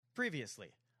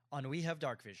Previously on We Have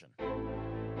Dark Vision. And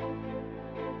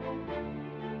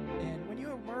when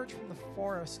you emerge from the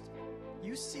forest,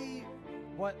 you see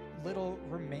what little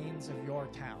remains of your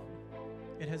town.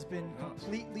 It has been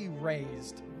completely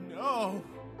razed. No!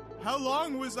 How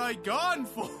long was I gone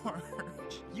for?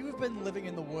 You've been living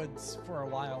in the woods for a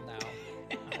while now.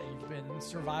 You've been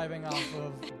surviving off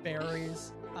of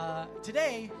berries.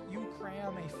 Today, you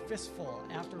cram a fistful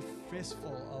after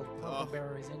fistful of purple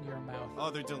berries into your mouth. Oh,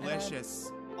 they're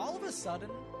delicious. And all of a sudden,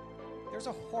 there's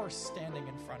a horse standing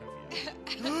in front of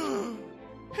you.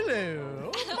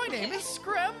 Hello, my name is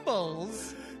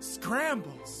Scrambles.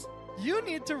 Scrambles! You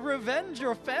need to revenge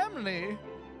your family.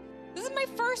 This is my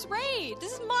first raid.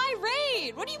 This is my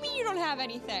raid. What do you mean you don't have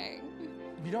anything?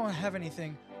 You don't have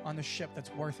anything on the ship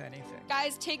that's worth anything.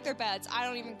 Guys, take their beds. I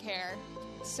don't even care.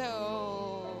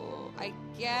 So, I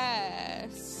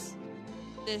guess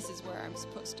this is where I'm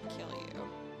supposed to kill you.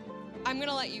 I'm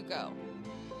gonna let you go.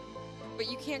 But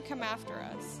you can't come after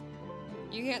us.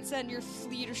 You can't send your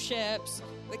fleet of ships,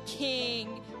 the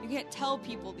king. You can't tell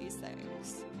people these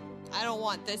things. I don't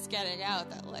want this getting out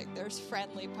that, like, there's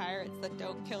friendly pirates that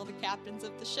don't kill the captains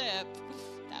of the ship.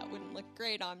 That wouldn't look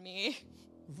great on me.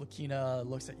 Lakina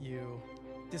looks at you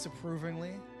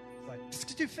disapprovingly. Like, qu'est-ce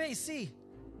que tu fais ici?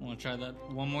 Want to try that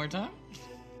one more time?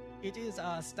 It is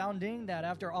astounding that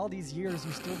after all these years,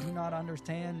 you still do not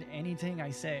understand anything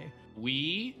I say.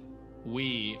 We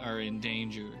are in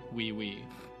danger. We.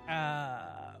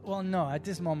 Well, no, at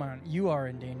this moment, you are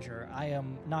in danger. I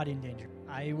am not in danger.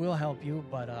 I will help you,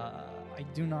 but I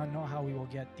do not know how we will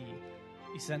get the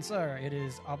sensor. It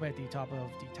is up at the top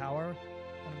of the tower.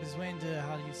 On a besoin de,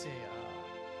 how do you say,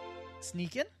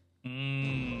 sneak in?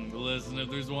 Listen, if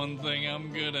there's one thing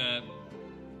I'm good at,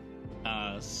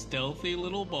 stealthy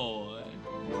little boy.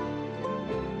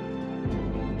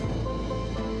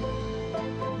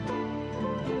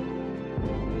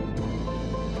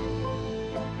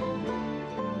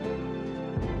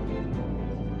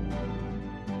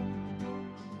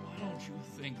 Why don't you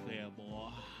think there,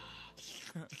 boy?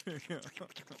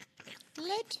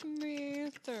 Let me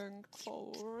think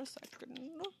for a second.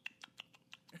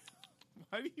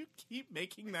 Why do you keep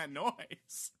making that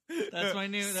noise? That's my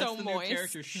new. That's So the moist. new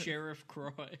character, Sheriff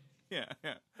Croy. Yeah.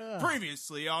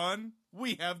 Previously on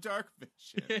We Have Dark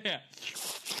Vision. Yeah.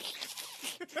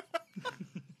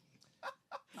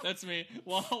 That's me.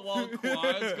 While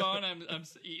Quad's gone, I'm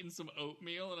eating some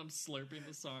oatmeal and I'm slurping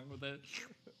the song with it.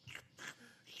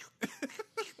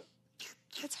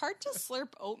 It's hard to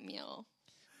slurp oatmeal.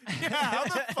 Yeah, how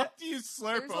the fuck do you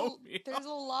slurp oatmeal? There's a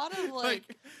lot of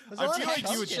like I feel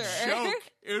like you would texture.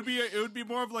 choke. It would be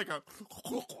more of like a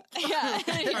yeah,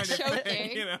 kind of choking.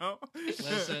 thing, you know?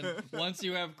 Listen, once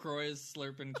you have Croy's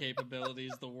slurping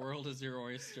capabilities, the world is your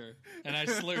oyster. And I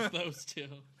slurp those too.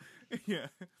 Yeah.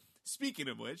 Speaking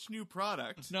of which, new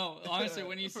product. No, honestly,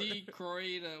 when you see Croy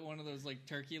eat one of those like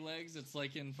turkey legs, it's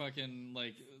like in fucking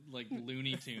like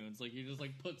Looney Tunes. Like he just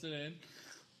like puts it in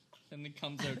and it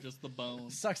comes out just the bone.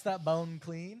 Sucks that bone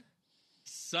clean.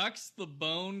 Sucks the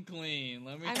bone clean.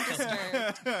 Let me I'm tell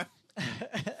disturbed.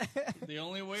 The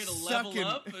only way to Sucking. level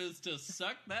up is to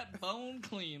suck that bone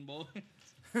clean, boy.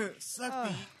 Suck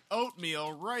the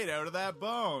oatmeal right out of that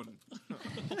bone. Oh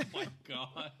my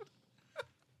god.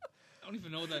 I don't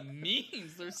even know what that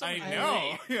means. There's so I many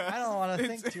know. Yeah. I don't want to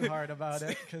think too hard about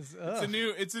it because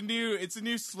It's a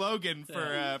new slogan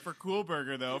for Cool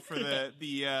Burger though for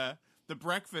the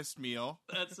breakfast meal.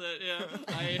 That's it, yeah.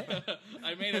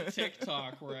 I made a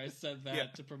TikTok where I said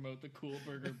that to promote the Cool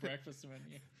Burger breakfast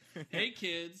menu. Hey,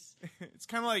 kids. It's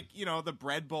kind of like, you know, the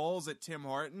bread bowls at Tim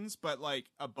Hortons, but like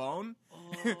a bone.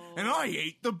 Oh. And I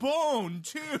ate the bone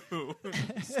too.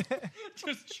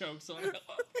 Just chokes on it.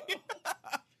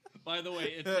 By the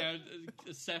way, it's now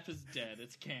Seth is dead.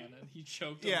 It's canon. He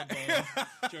choked on the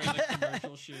bone during the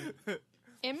commercial shoot.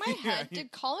 In my head,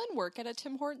 did Colin work at a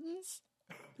Tim Hortons?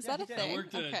 Is that a thing?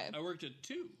 I worked at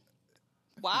 2.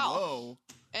 Wow. Whoa.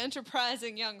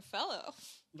 Enterprising young fellow.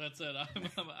 That's it.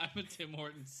 I'm a Tim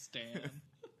Hortons stan.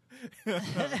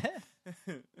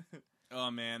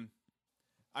 Oh man,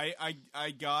 I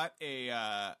got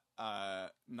a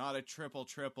not a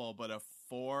triple, but a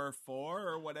 4-4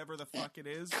 or whatever the fuck it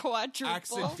is.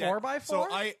 Quadruple. 4x4? So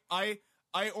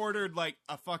I ordered like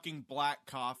a fucking black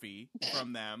coffee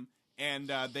from them.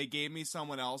 And they gave me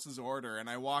someone else's order, and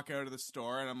I walk out of the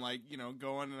store, and I'm like, you know,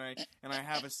 going, and I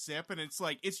have a sip, and it's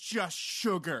like, it's just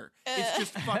sugar. It's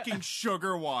just fucking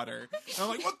sugar water. And I'm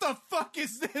like, what the fuck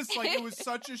is this? Like, it was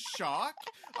such a shock.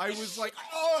 I was like,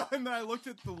 oh, and then I looked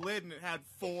at the lid, and it had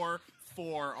 4-4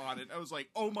 on it. I was like,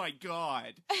 oh my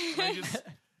god. And I just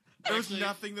There was Actually-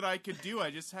 nothing that I could do.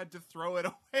 I just had to throw it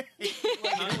away.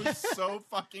 Like, it was so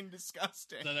fucking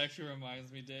disgusting. That actually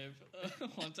reminds me, Dave.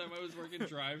 One time I was working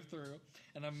drive-through,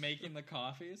 and I'm making the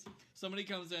coffees. Somebody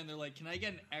comes in, they're like, "Can I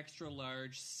get an extra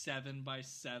large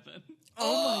 7x7?"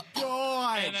 Oh my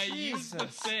god! And I used the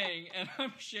Jesus. thing, and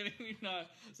I'm shitting you not.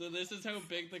 So this is how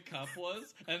big the cup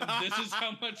was, and this is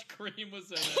how much cream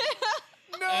was in it.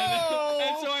 No!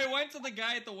 And so I went to the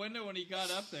guy at the window when he got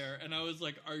up there, and I was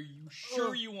like, "Are you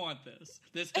sure you want this?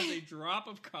 This has a drop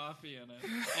of coffee in it,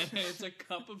 and it's a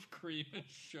cup of cream and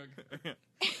sugar." And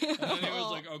then he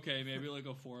was like, "Okay, maybe like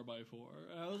a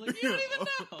 4x4." And I was like, "You don't even know.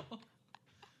 You don't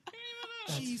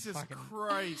even know." Jesus fucking-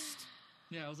 Christ.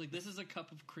 Yeah, I was like, "This is a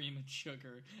cup of cream and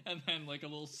sugar, and then like a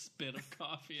little spit of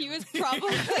coffee." He in was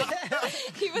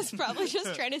it. probably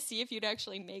just trying to see if you'd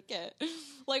actually make it.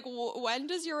 Like, when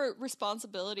does your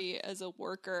responsibility as a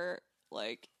worker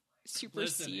like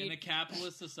supersede? Listen, in a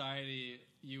capitalist society,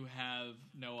 you have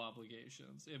no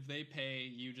obligations. If they pay,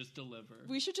 you just deliver.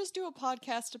 We should just do a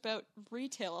podcast about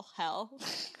retail hell.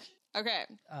 Okay.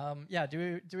 Yeah.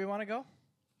 Do we want to go?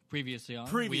 Previously on.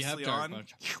 Previously on.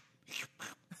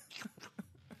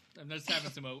 I'm just having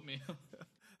some oatmeal.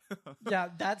 Yeah,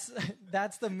 that's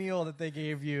the meal that they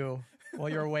gave you while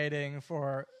you're waiting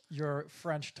for your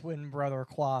French twin brother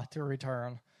Qua to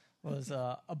return. Was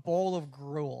a bowl of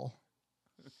gruel.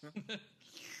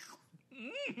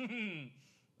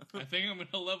 I think I'm going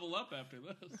to level up after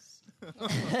this.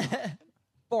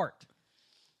 Bort.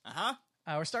 Uh-huh.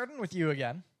 We're starting with you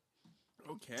again.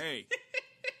 Okay.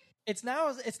 It's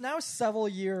now several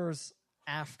years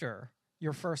after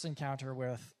your first encounter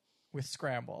with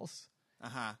Scrambles,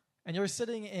 Uh-huh. and you're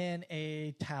sitting in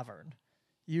a tavern.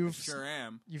 You've Sure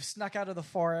am. You've snuck out of the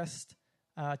forest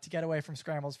to get away from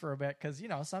Scrambles for a bit because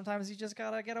sometimes you just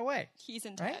gotta get away. He's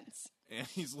intense. Yeah,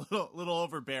 he's a little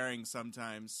overbearing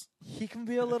sometimes. He can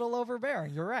be a little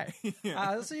overbearing. You're right.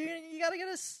 Yeah. So you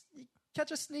gotta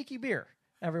catch a sneaky beer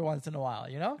every once in a while.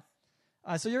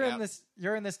 So you're Yep.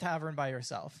 you're in this tavern by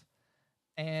yourself,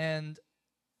 and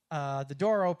the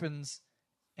door opens.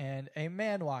 And a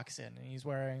man walks in, and he's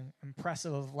wearing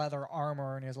impressive leather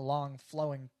armor, and he has a long,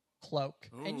 flowing cloak.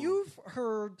 And Ooh. you've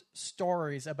heard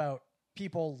stories about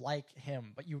people like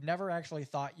him, but you never actually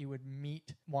thought you would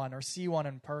meet one or see one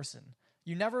in person.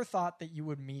 You never thought that you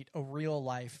would meet a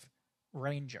real-life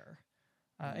ranger.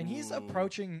 And he's Ooh.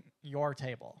 approaching your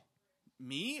table.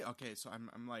 Me? Okay, so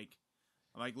I'm like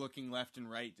looking left and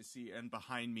right to see, and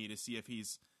behind me to see if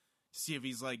he's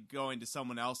like going to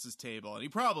someone else's table, and he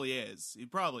probably is.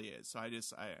 So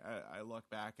I look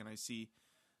back and I see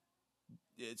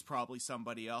it's probably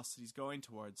somebody else that he's going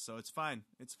towards. So it's fine.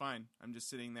 I'm just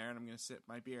sitting there and I'm gonna sip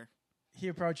my beer. He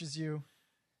approaches you.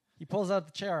 He pulls out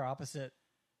the chair opposite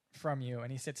from you, and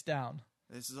he sits down.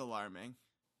 This is alarming.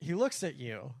 He looks at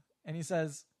you, and he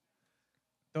says,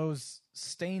 "Those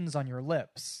stains on your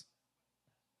lips.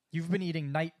 You've been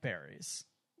eating night berries."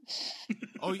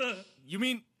 Oh, you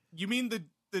mean the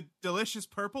delicious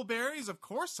purple berries? Of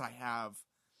course I have.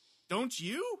 Don't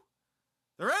you?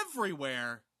 They're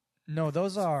everywhere. No,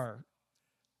 those are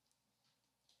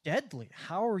deadly.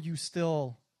 How are you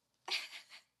still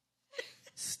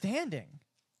standing?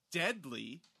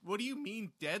 Deadly? What do you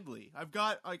mean deadly? I've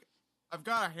got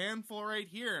a handful right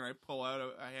here, and I pull out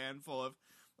a handful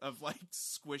of like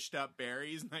squished up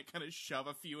berries, and I kind of shove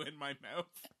a few in my mouth.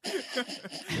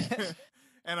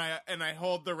 and I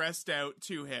hold the rest out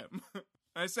to him.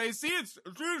 I say, see, it's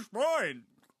fine.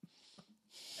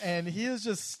 And he is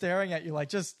just staring at you like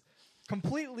just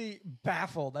completely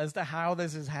baffled as to how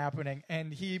this is happening.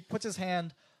 And he puts his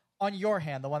hand on your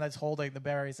hand, the one that's holding the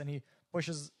berries, and he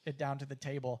pushes it down to the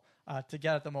table to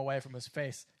get them away from his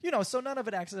face. So none of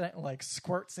it accidentally like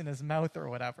squirts in his mouth or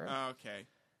whatever. Okay.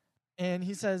 And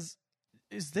he says,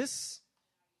 "Is this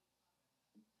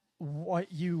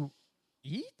what you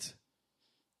eat?"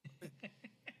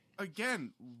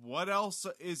 Again, what else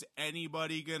is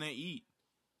anybody gonna eat?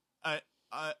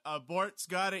 A Bort's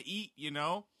gotta eat,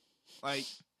 like.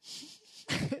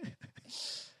 And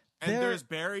there's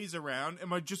berries around.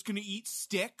 Am I just gonna eat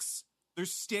sticks?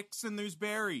 There's sticks and there's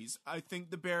berries. I think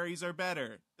the berries are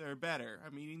better. They're better.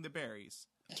 I'm eating the berries.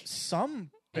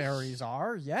 Some berries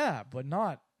are, yeah, but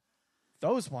not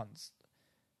those ones.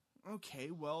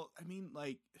 Okay, well, I mean,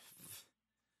 like,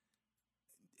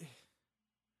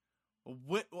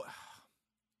 what?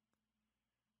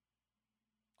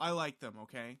 I like them.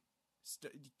 Okay,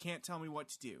 you can't tell me what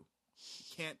to do. You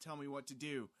can't tell me what to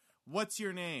do. What's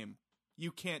your name?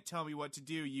 You can't tell me what to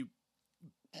do. You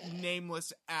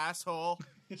nameless asshole.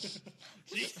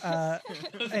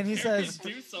 And he says,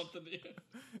 do something to you.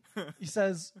 he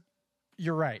says,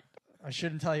 "You're right. I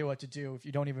shouldn't tell you what to do if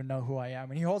you don't even know who I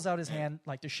am. And he holds out his hand,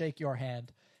 like to shake your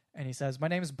hand, and he says, "My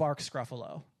name is Bark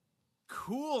Scruffalo."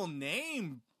 Cool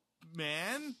name,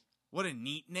 man. What a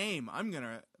neat name.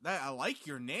 I like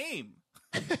your name.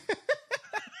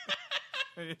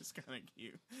 It's kind of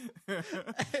cute.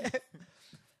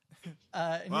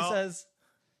 And he says,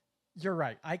 "You're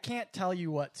right. I can't tell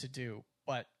you what to do,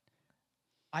 but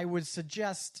I would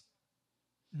suggest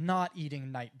not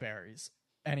eating night berries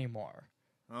anymore."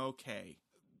 Okay.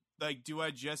 Like, do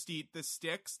I just eat the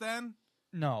sticks then?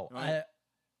 No, Right.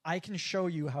 I can show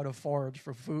you how to forage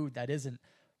for food that isn't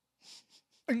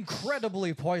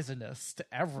incredibly poisonous to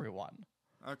everyone.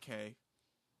 Okay.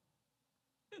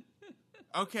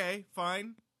 Okay,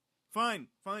 fine.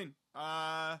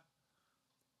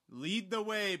 Lead the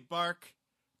way, Bark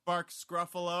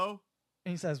Scruffalo.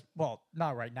 And he says, "Well,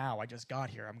 not right now. I just got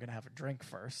here. I'm going to have a drink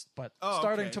first. But Oh,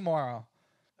 starting okay. tomorrow,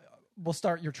 we'll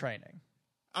start your training."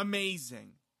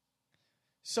 Amazing.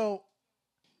 So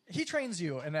he trains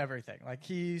you and everything. Like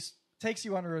takes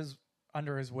you under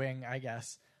his wing, I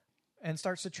guess, and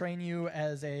starts to train you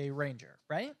as a ranger,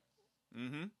 right?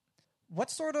 Mm-hmm.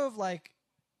 What sort of like,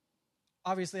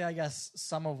 obviously, I guess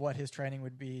some of what his training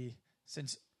would be,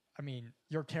 since, I mean,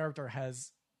 your character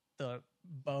has the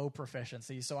bow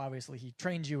proficiency, so obviously he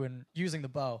trained you in using the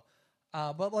bow.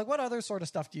 But like, what other sort of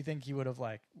stuff do you think he would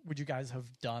you guys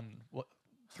have done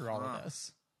through all of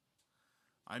this?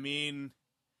 I mean,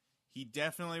 he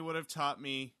definitely would have taught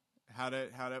me how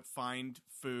to find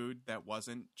food that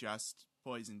wasn't just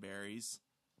poison berries.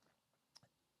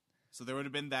 So there would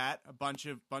have been that, a bunch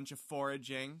of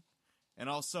foraging, and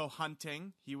also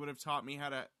hunting. He would have taught me how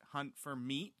to hunt for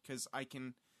meat, because I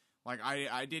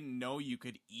I didn't know you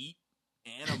could eat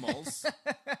animals.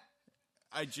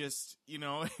 I just,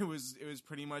 it was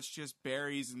pretty much just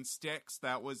berries and sticks.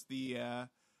 That was the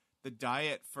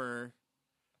diet for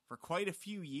quite a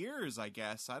few years, I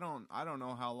guess. I don't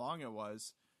know how long it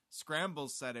was.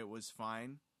 Scrambles said it was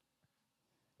fine.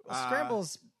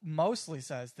 Scrambles mostly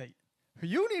says that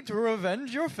you need to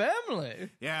revenge your family.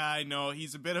 Yeah, I know.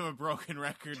 He's a bit of a broken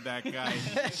record, that guy.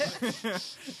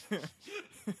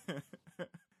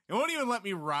 He won't even let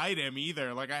me ride him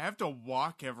either. Like, I have to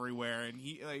walk everywhere, and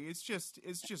it's just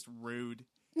rude.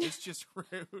 It's just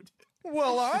rude.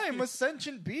 Well, I'm a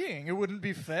sentient being. It wouldn't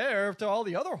be fair to all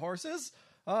the other horses.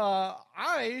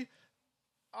 I'm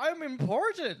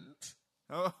important.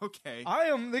 Oh, okay. I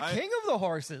am the king of the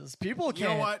horses. People You know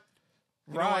can't what?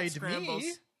 ride Scrambles?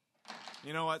 me.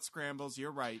 You know what, Scrambles?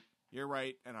 You're right,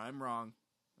 and I'm wrong.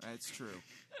 That's true.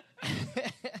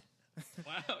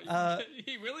 Wow,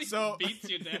 he really beats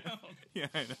you down. Yeah,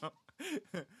 I know.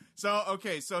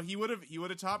 So he would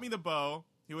have taught me the bow.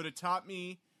 He would have taught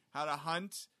me how to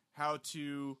hunt, how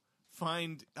to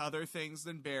find other things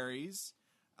than berries.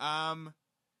 And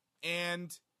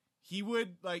he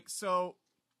would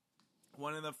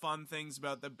one of the fun things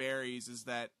about the berries is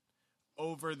that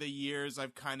over the years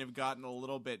I've kind of gotten a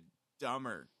little bit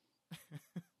dumber.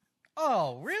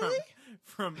 Oh, really?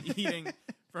 from eating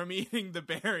the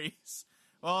berries.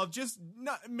 Well, just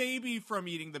not maybe from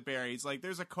eating the berries. Like,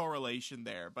 there's a correlation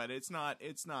there, but it's not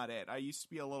it. I used to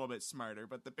be a little bit smarter,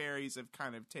 but the berries have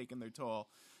kind of taken their toll.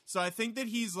 So I think that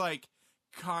he's like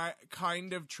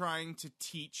kind of trying to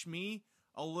teach me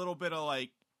a little bit of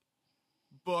like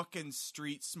book and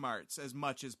street smarts as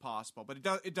much as possible, but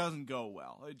it doesn't go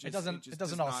well. It does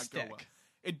all not stick. go well.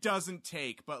 It doesn't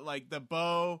take, but like the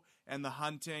bow and the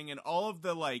hunting and all of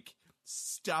the like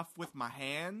stuff with my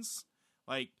hands,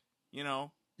 like,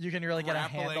 You can really get a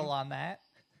grappling. handle on that.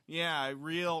 Yeah,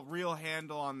 real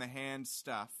handle on the hand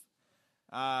stuff.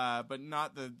 But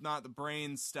not the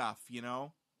brain stuff,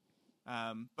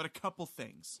 but a couple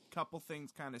things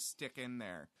kind of stick in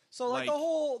there. So like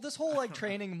this whole like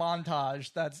training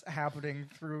montage that's happening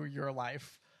through your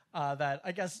life, that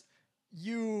I guess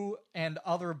you and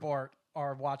other Bort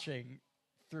are watching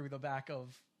through the back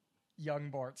of young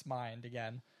Bort's mind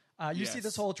again. You see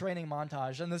this whole training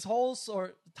montage, and this whole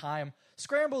sort of time,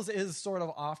 Scrambles is sort of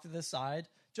off to the side,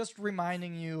 just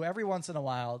reminding you every once in a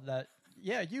while that,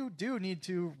 yeah, you do need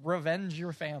to revenge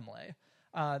your family.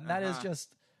 That is just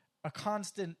a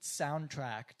constant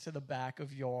soundtrack to the back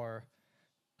of your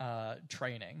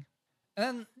training.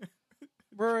 And then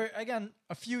we're, again,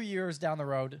 a few years down the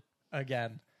road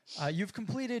again. You've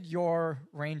completed your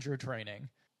ranger training.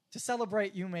 To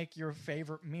celebrate, you make your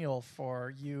favorite meal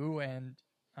for you and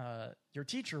your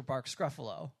teacher, Bark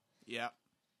Scruffalo. Yeah.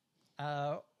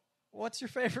 What's your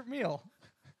favorite meal?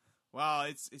 Well,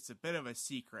 it's a bit of a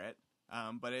secret,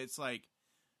 but it's like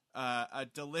a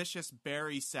delicious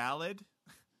berry salad,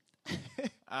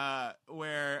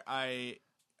 where I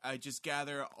I just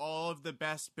gather all of the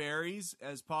best berries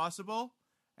as possible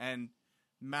and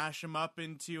mash them up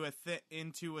into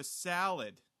a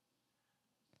salad.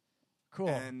 Cool.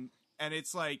 And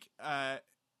it's like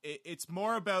it's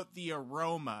more about the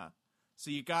aroma.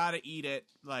 So you gotta eat it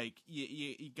like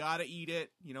you gotta eat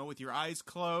it, with your eyes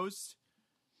closed,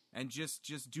 and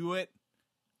just do it.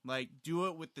 Like, do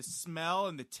it with the smell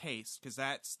and the taste, because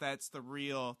that's the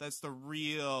real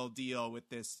deal with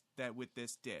this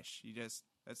dish.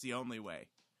 That's the only way.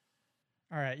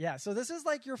 All right, yeah. So this is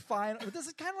like your final. This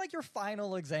is kind of like your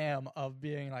final exam of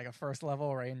being like a first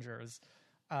level rangers.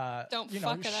 Don't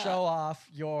fuck it up. Show off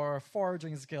your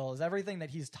foraging skills, everything that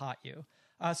he's taught you.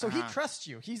 So he trusts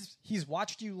you. He's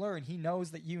watched you learn. He knows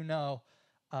that you know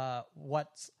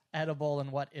what's edible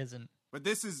and what isn't. But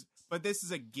this is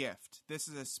a gift. This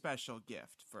is a special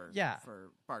gift for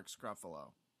Bark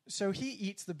Scruffalo. So he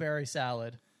eats the berry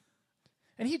salad,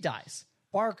 and he dies.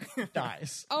 Bark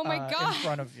dies. Oh my God. In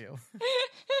front of you.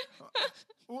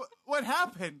 What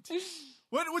happened?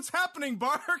 What's happening,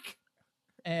 Bark?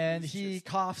 And he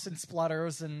coughs and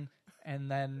splutters, and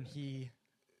then he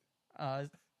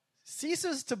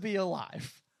ceases to be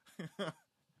alive.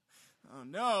 Oh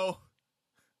no!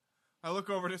 I look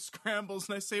over to Scrambles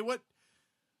and I say, What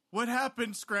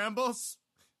happened, Scrambles?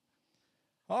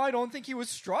 I don't think he was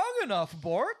strong enough,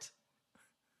 Bort.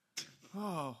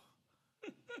 Oh.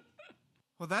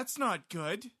 Well, that's not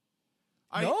good.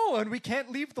 No, and we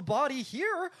can't leave the body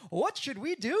here. What should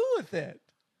we do with it?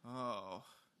 Oh.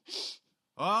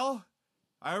 Well,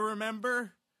 I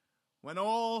remember when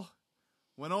old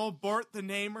Bort the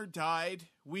Namer died,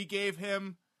 we gave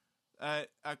him a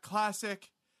classic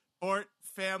Bort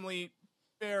family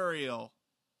burial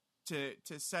to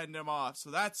send him off.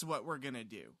 So that's what we're going to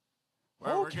do.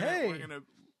 Okay. We're gonna...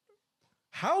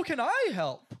 How can I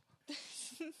help?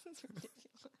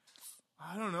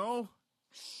 I don't know.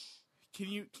 Can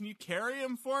you carry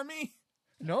him for me?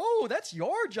 No, that's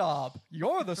your job.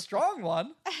 You're the strong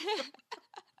one.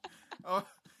 Oh,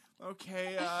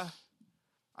 okay.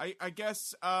 I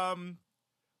guess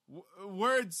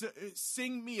words.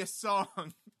 Sing me a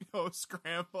song,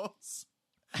 Scrambles.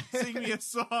 Sing me a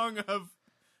song of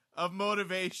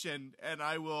motivation, and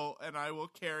I will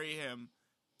carry him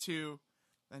to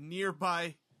a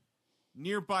nearby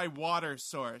water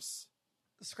source.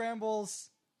 Scrambles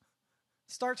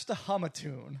starts to hum a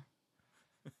tune.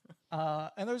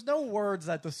 And there's no words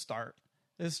at the start.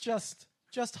 It's just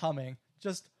humming.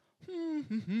 Just pick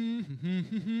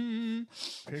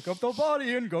up the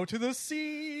body and go to the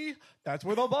sea. That's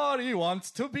where the body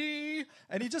wants to be.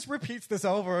 And he just repeats this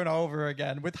over and over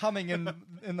again with humming in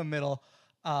the middle.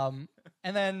 And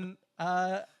then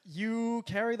you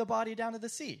carry the body down to the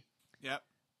sea. Yep.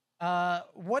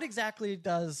 What exactly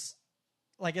does...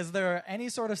 Like, is there any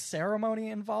sort of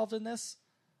ceremony involved in this?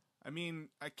 I mean,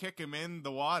 I kick him in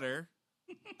the water.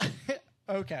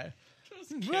 Okay.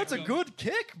 That's a good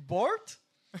kick, Bort.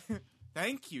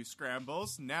 Thank you,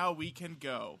 Scrambles. Now we can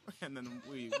go. And then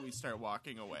we start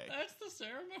walking away. That's the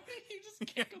ceremony? You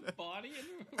just kick a body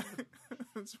in?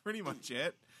 That's pretty much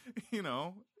it.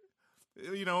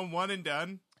 One and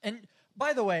done. And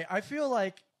by the way, I feel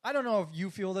like, I don't know if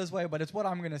you feel this way, but it's what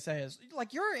I'm going to say is,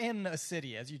 like, you're in a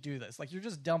city as you do this. Like, you're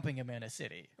just dumping him in a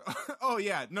city. Oh,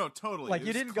 yeah. No, totally. Like,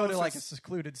 you didn't go to, like, a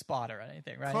secluded spot or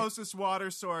anything, right? Closest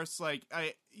water source, like,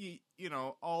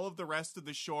 all of the rest of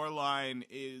the shoreline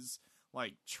is,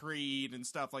 like, treed and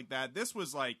stuff like that. This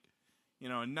was, like,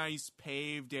 a nice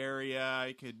paved area.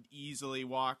 I could easily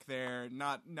walk there.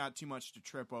 Not too much to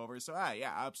trip over. So,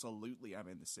 yeah, absolutely, I'm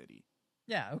in the city.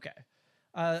 Yeah, okay.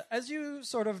 As you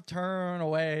sort of turn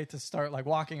away to start, like,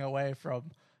 walking away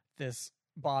from this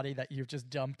body that you've just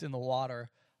dumped in the water,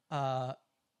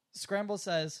 Scramble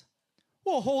says,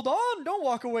 well, hold on. Don't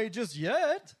walk away just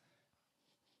yet.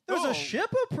 There's a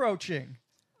ship approaching.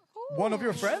 Ooh. One of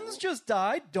your friends just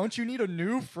died. Don't you need a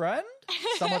new friend?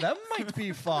 Some of them might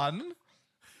be fun.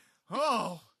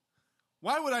 Oh,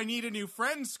 why would I need a new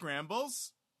friend,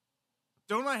 Scrambles?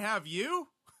 Don't I have you?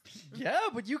 Yeah,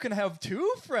 but you can have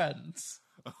two friends.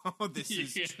 Oh, this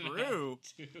is true.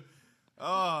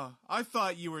 Oh, I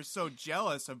thought you were so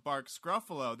jealous of Bark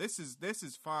Scruffalo. This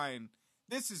is fine.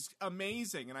 This is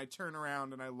amazing. And I turn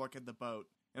around and I look at the boat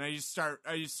and I just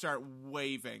start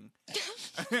waving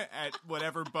at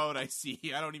whatever boat I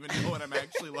see. I don't even know what I'm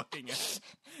actually looking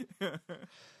at.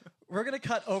 We're gonna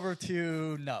cut over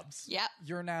to Nubs. Yep.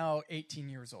 You're now 18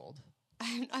 years old.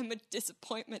 I'm a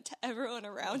disappointment to everyone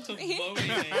around The me.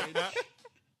 voting age.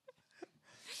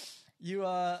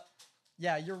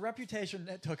 Your reputation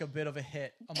took a bit of a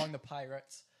hit among the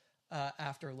pirates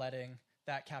after letting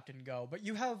that captain go, but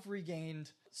you have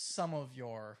regained some of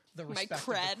the respect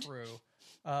cred. of the crew.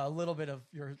 A little bit of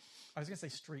your, I was going to say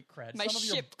street cred. My some of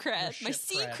ship your cred. My ship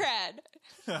sea cred.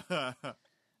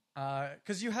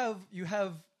 Because you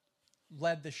have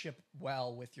led the ship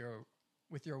well with your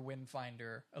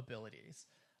Windfinder abilities.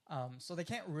 So they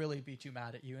can't really be too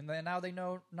mad at you. And then now they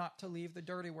know not to leave the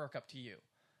dirty work up to you.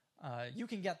 You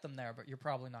can get them there, but you're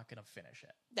probably not going to finish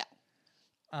it.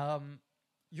 No.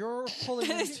 You're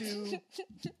pulling into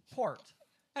port.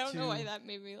 I don't know why that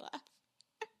made me laugh.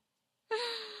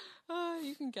 Oh,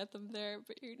 you can get them there,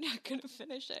 but you're not going to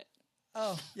finish it.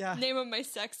 Oh, yeah. Name of my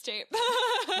sex tape.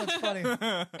 That's funny.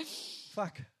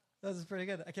 Fuck. This is pretty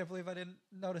good. I can't believe I didn't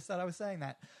notice that I was saying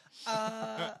that.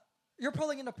 You're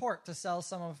pulling into port to sell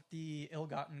some of the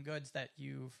ill-gotten goods that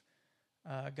you've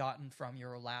gotten from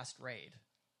your last raid.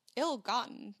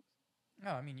 Ill-gotten?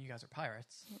 No, I mean, you guys are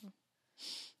pirates.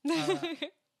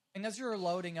 And as you're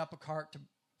loading up a cart to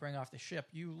bring off the ship,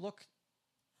 you look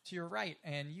to your right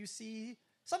and you see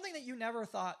something that you never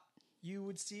thought you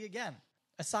would see again.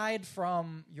 Aside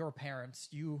from your parents,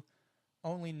 you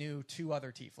only knew 2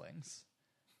 other tieflings.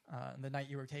 The night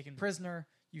you were taken prisoner,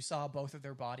 you saw both of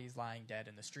their bodies lying dead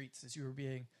in the streets as you were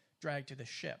being dragged to the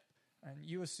ship. And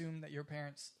you assumed that your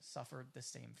parents suffered the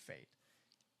same fate.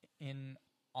 In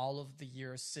all of the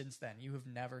years since then, you have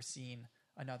never seen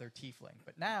another tiefling.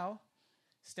 But now,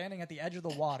 standing at the edge of the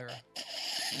water,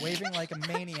 waving like a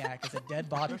maniac as a dead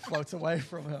body floats away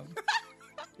from him,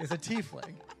 is a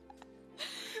tiefling.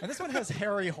 And this one has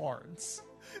hairy horns.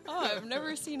 Oh, I've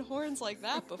never seen horns like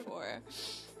that before.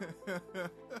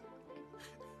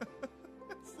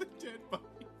 It's the dead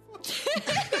body.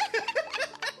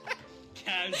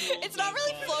 Casual. It's not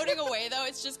really dead floating away, though.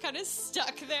 It's just kind of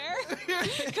stuck there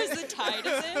because the tide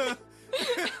is in.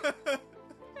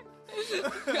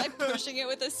 You're like pushing it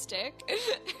with a stick.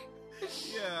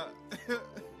 Yeah.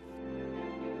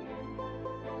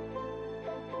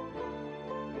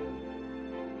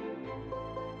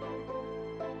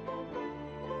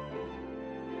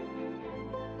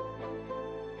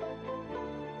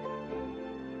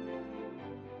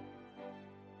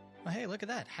 Well, hey, look at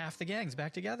that. Half the gang's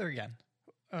back together again.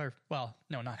 Or, well,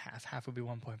 no, not half. Half would be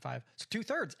 1.5. So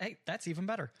 2/3. Hey, that's even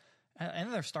better.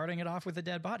 And they're starting it off with a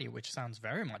dead body, which sounds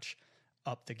very much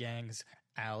up the gang's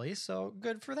alley, so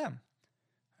good for them.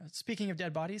 Speaking of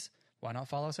dead bodies, why not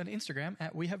follow us on Instagram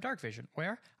at We Have Dark Vision,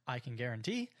 where I can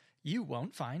guarantee you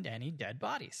won't find any dead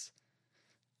bodies.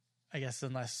 I guess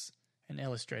unless an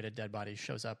illustrated dead body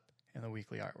shows up in the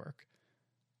weekly artwork.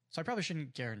 So I probably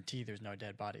shouldn't guarantee there's no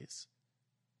dead bodies.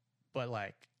 But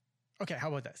like, okay, how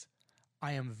about this?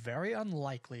 I am very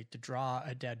unlikely to draw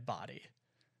a dead body,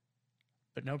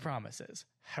 but no promises.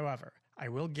 However, I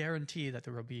will guarantee that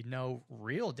there will be no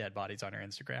real dead bodies on our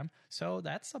Instagram, so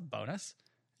that's a bonus.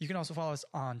 You can also follow us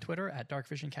on Twitter at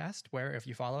DarkVisionCast, where if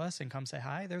you follow us and come say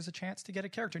hi, there's a chance to get a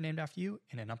character named after you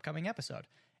in an upcoming episode.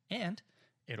 And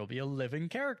it'll be a living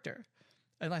character.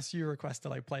 Unless you request to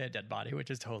like play a dead body,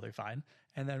 which is totally fine.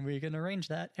 And then we can arrange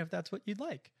that if that's what you'd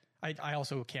like. I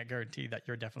also can't guarantee that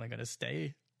you're definitely going to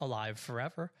stay alive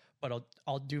forever, but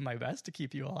I'll do my best to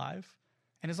keep you alive.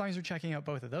 And as long as you're checking out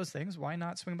both of those things, why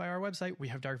not swing by our website,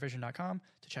 wehavedarkvision.com,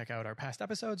 to check out our past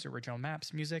episodes, original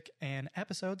maps, music, and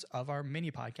episodes of our mini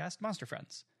podcast, Monster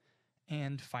Friends.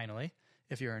 And finally,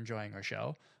 if you're enjoying our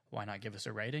show, why not give us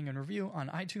a rating and review on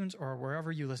iTunes or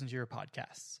wherever you listen to your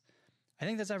podcasts. I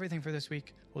think that's everything for this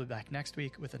week. We'll be back next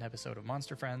week with an episode of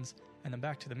Monster Friends, and then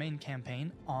back to the main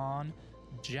campaign on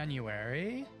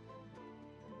January.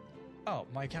 Oh,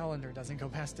 my calendar doesn't go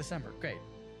past December. Great.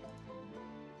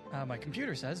 My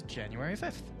computer says January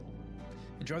 5th.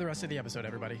 Enjoy the rest of the episode,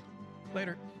 everybody.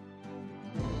 Later.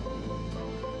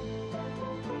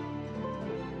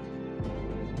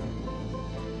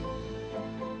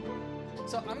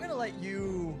 So I'm going to let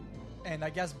you and I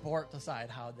guess Bort decide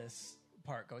how this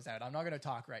part goes out. I'm not going to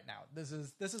talk right now. This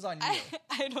is on you.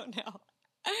 I don't know.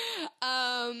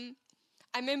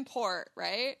 I'm in port,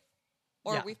 right?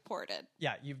 Or Yeah. we've ported.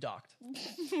 Yeah, you've docked.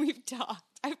 We've docked.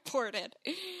 I've ported.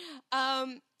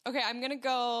 Okay, I'm gonna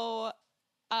go.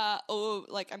 I'm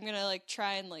gonna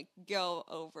try and go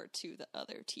over to the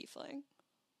other tiefling.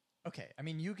 Okay, I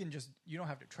mean you don't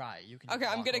have to try. You can. Okay,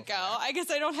 just I'm walk gonna over go. there. I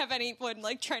guess I don't have anyone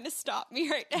trying to stop me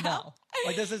right now.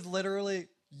 No, this is literally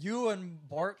you and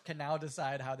Bort can now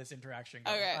decide how this interaction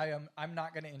goes. Okay. I'm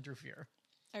not going to interfere.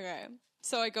 Okay,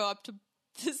 so I go up to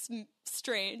this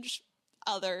strange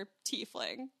other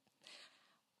tiefling.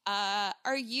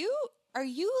 Are you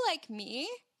like me?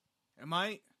 Am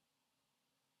I?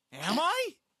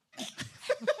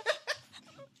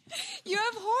 You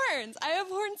have horns. I have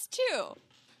horns too.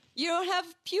 You don't have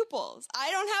pupils.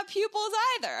 I don't have pupils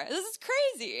either. This is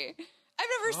crazy. I've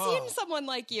never seen someone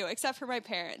like you, except for my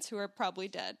parents, who are probably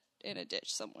dead in a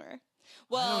ditch somewhere.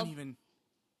 Well,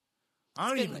 I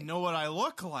don't even know what I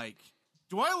look like.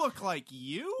 Do I look like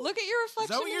you? Look at your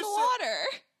reflection in the water.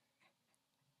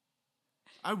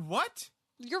 I what?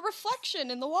 Your reflection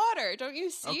in the water. Don't you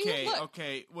see?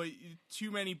 Okay. Well,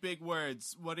 too many big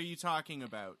words. What are you talking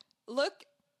about? Look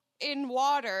in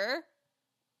water.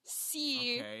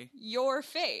 See your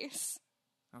face.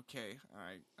 Okay,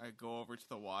 I go over to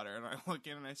the water and I look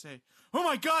in and I say, "Oh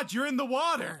my God, you're in the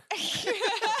water!"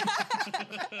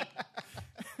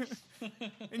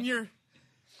 And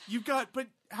but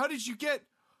how did you get?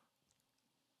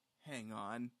 Hang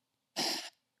on.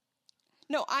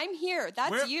 No, I'm here.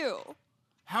 That's you.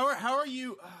 How are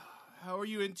you? How are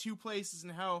you in two places,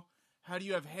 and how do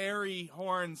you have hairy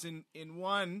horns in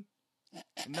one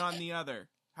and not in the other?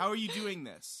 How are you doing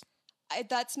this?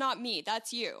 That's not me.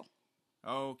 That's you.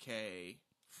 Okay.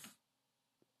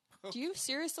 Do you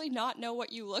seriously not know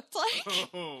what you looked like?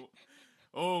 Oh,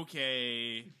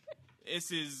 okay. This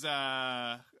is,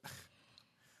 I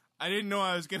didn't know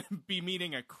I was going to be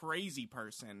meeting a crazy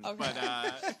person, but,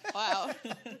 Wow.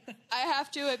 I have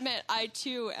to admit, I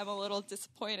too am a little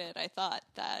disappointed. I thought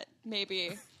that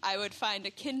maybe I would find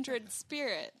a kindred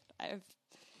spirit.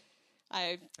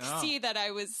 I see that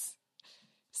I was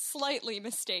slightly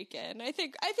mistaken. I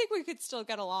think we could still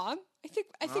get along. I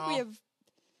think we have,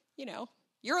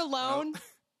 you're alone.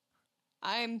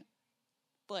 I'm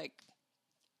like,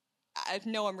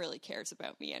 no one really cares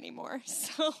about me anymore.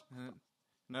 So,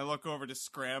 and I look over to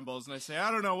Scrambles and I say,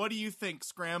 I don't know. What do you think,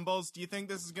 Scrambles? Do you think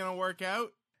this is gonna work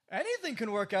out? Anything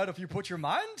can work out if you put your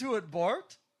mind to it,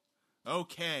 Bort.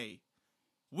 Okay,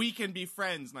 we can be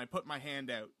friends. And I put my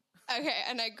hand out. Okay,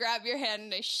 and I grab your hand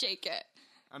and I shake it.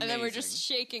 Amazing. And then we're just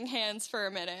shaking hands for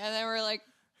a minute. And then we're like,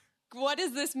 what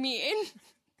does this mean?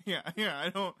 Yeah, I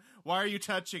don't... Why are you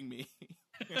touching me?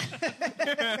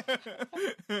 I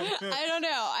don't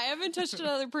know. I haven't touched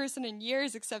another person in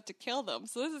years except to kill them.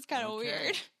 So this is kind of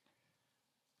weird.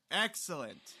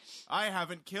 Excellent. I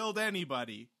haven't killed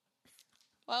anybody.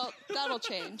 Well, that'll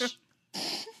change.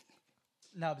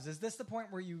 Nubs, is this the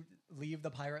point where you leave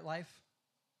the pirate life?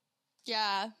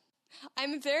 Yeah.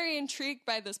 I'm very intrigued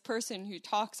by this person who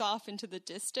talks off into the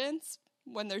distance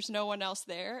when there's no one else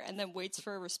there and then waits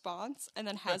for a response and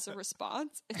then has a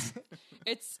response.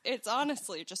 It's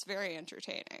honestly just very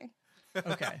entertaining.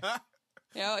 Okay.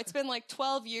 It's been like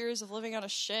 12 years of living on a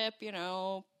ship,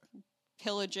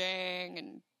 pillaging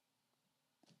and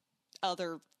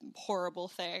other horrible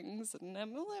things, and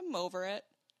I'm over it.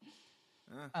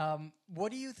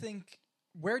 What do you think?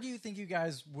 Where do you think you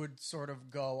guys would sort of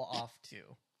go off to?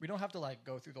 We don't have to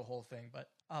go through the whole thing, but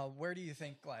where do you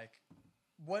think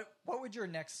what would your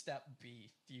next step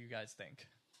be? Do you guys think?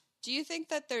 Do you think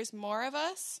that there's more of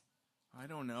us? I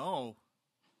don't know.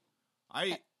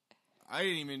 I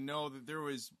didn't even know that there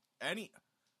was any.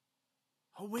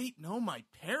 Oh wait, no, my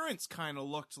parents kind of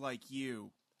looked like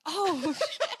you. Oh.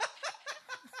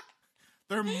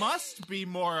 There must be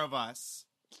more of us.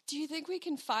 Do you think we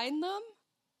can find them?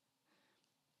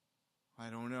 I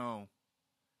don't know.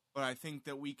 But I think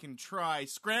that we can try.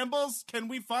 Scrambles, can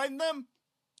we find them?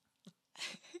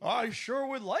 I sure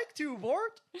would like to,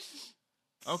 Bort.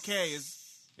 Okay,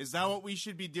 is that what we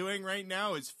should be doing right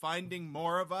now? Is finding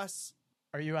more of us?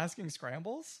 Are you asking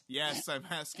Scrambles? Yes, I'm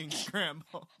asking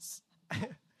Scrambles.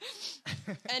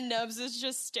 And Nubs is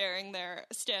just standing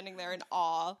there in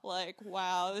awe, like,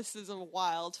 wow, this is a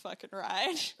wild fucking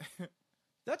ride.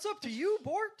 That's up to you,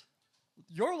 Bort.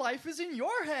 Your life is in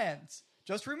your hands.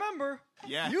 Just remember,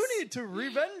 yes. You need to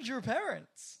revenge your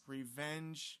parents.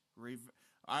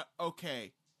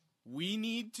 Okay, we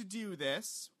need to do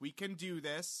this. We can do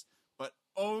this, but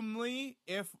only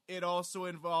if it also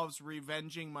involves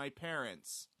revenging my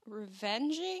parents.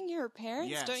 Revenging your parents?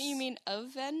 Yes. Don't you mean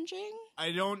avenging?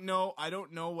 I don't know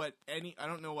what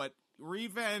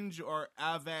revenge or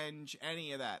avenge,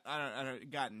 any of that. I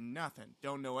don't got nothing.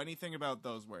 Don't know anything about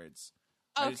those words.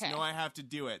 Okay. I just know I have to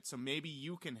do it, so maybe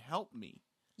you can help me.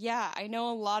 Yeah, I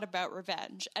know a lot about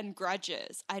revenge and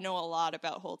grudges. I know a lot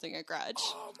about holding a grudge.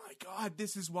 Oh my God,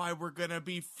 this is why we're gonna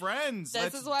be friends.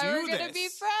 This is why we're gonna be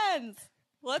friends.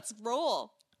 Let's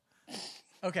roll.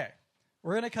 Okay,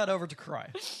 we're gonna cut over to Croy.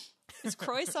 Is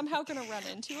Croy somehow gonna run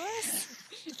into us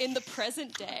in the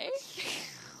present day?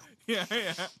 Yeah.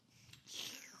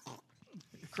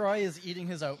 Croy is eating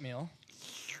his oatmeal.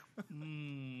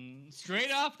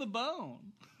 Straight off the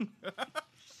bone.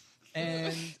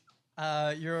 And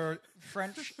your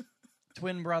French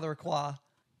twin brother, Qua,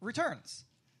 returns.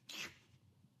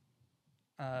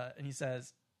 And he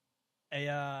says,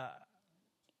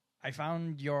 I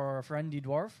found your friend the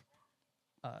dwarf.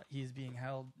 He's being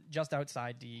held just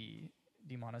outside the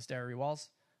monastery walls.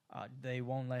 They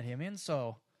won't let him in,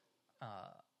 so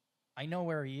I know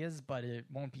where he is, but it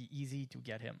won't be easy to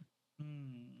get him.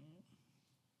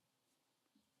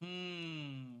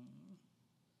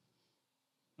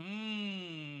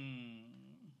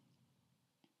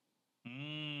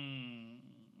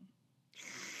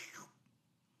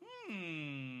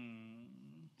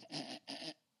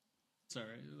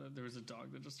 Sorry, there was a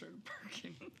dog that just started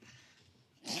barking.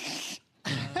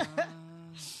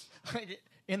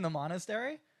 In the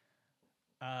monastery?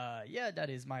 Yeah, that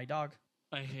is my dog.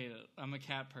 I hate it. I'm a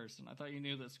cat person. I thought you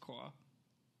knew this, Qua.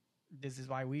 This is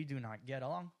why we do not get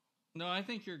along. No, I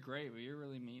think you're great, but you're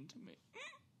really mean to me.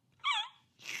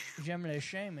 J'aime les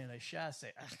chiens, mais les chats,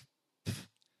 c'est...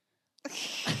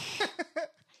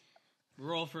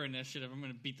 Roll for initiative. I'm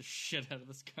going to beat the shit out of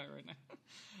this guy right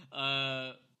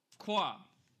now. Qua.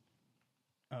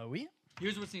 Oui?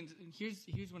 Here's what needs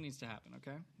to happen,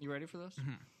 okay? You ready for this?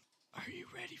 Mm-hmm. Are you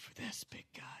ready for this, big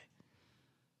guy?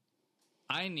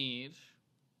 I need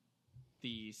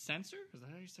the censor. Is that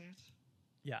how you say it?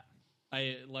 Yeah.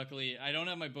 Luckily, I don't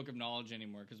have my book of knowledge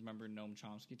anymore because remember Noam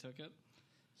Chomsky took it?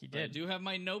 He did. But I do have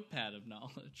my notepad of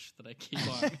knowledge that I keep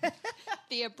on.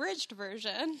 The abridged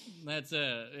version. That's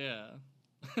it, yeah.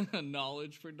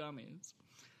 Knowledge for dummies.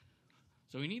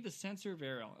 So we need the censor of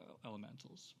air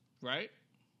elementals, right?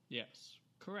 Yes,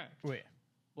 correct. Oui.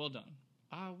 Well done.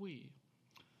 Oui.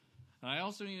 And I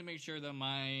also need to make sure that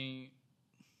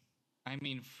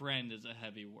friend is a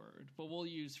heavy word, but we'll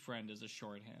use friend as a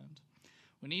shorthand.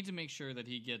 We need to make sure that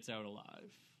he gets out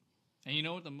alive. And you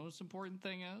know what the most important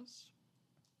thing is?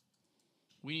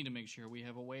 We need to make sure we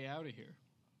have a way out of here.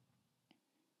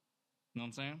 You know what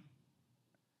I'm saying?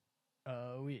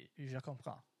 Oui, je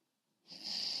comprends.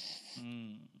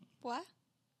 What?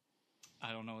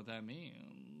 I don't know what that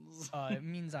means. It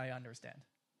means I understand.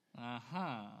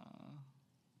 Uh-huh.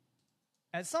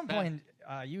 At some point,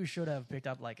 you should have picked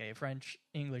up like a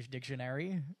French-English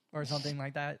dictionary or something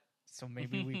like that, so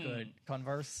maybe we could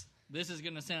converse. This is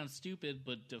going to sound stupid,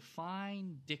 but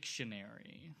define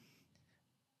dictionary.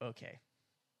 Okay.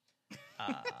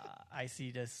 I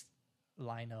see this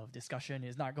line of discussion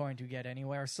is not going to get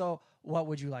anywhere, so what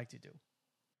would you like to do?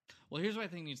 Well, here's what I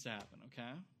think needs to happen,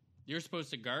 okay? You're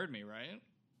supposed to guard me, right?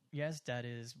 Yes, that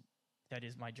is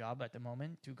my job at the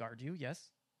moment, to guard you, yes.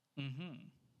 Mm-hmm.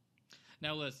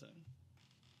 Now listen,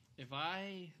 if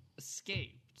I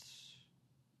escaped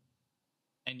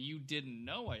and you didn't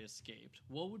know I escaped,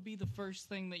 what would be the first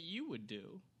thing that you would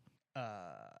do?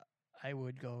 I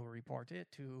would go report it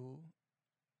to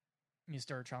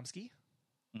Mr. Chomsky.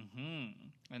 Mm-hmm.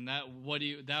 And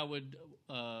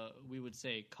we would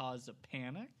say cause a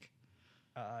panic?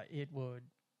 It would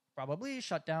probably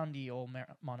shut down the old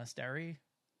monastery.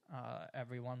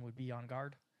 Everyone would be on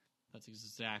guard. That's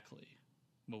exactly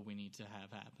what we need to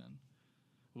have happen.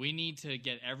 We need to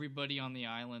get everybody on the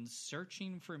island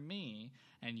searching for me,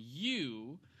 and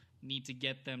you need to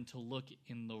get them to look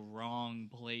in the wrong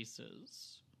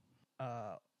places.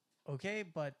 Okay,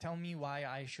 but tell me why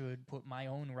I should put my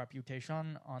own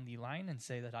reputation on the line and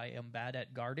say that I am bad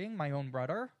at guarding my own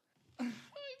brother? I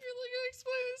feel like I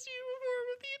explained this to you before,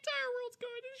 but the entire world's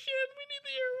going to shit. We need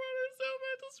the air, water, and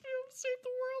elementals to be able to save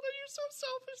the world, and you're so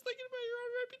selfish thinking about your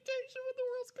own reputation when the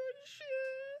world's going to shit.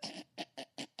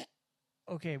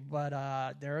 Okay, but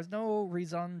there is no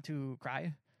reason to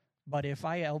cry. But if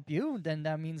I help you, then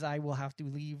that means I will have to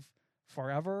leave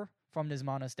forever from this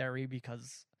monastery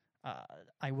because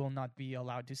I will not be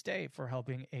allowed to stay for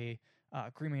helping a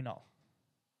criminal.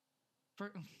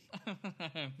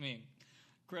 I mean,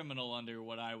 criminal under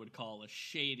what I would call a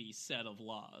shady set of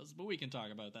laws, but we can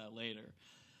talk about that later.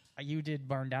 You did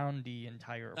burn down the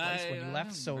entire place when you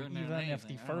left, so even if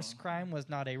the first crime was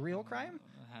not a real crime,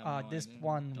 this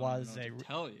one was a...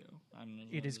 tell you.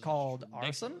 It is called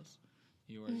arson.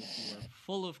 You are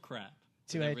full of crap.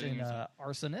 Tu es un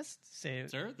arsonist.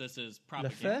 Sir, this is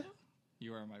propaganda.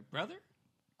 You are my brother.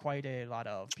 Quite a lot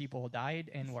of people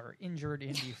died and were injured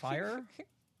in the fire.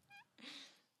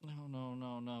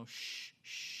 No.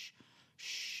 Shh.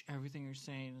 Everything you're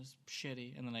saying is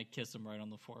shitty. And then I kiss him right on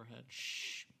the forehead.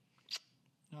 Shh.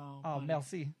 No. Oh,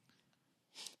 merci.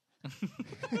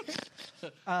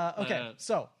 Okay,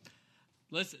 so.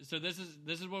 Listen, so this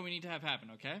is what we need to have happen,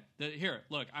 okay? Here,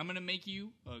 look, I'm gonna make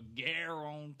you a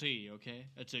guarantee, okay?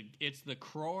 It's the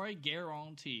Croy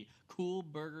guarantee, Cool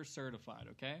Burger certified,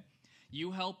 okay?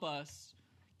 You help us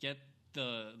get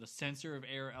the censor of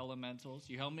air elementals.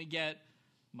 You help me get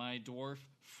my dwarf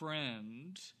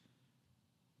friend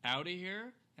out of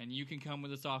here, and you can come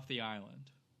with us off the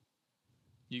island.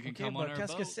 You can Okay, come on but our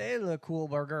qu'est-ce que boat. c'est le cool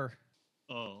burger?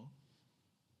 Oh,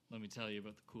 let me tell you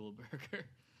about the cool burger.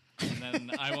 And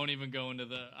then I won't even go into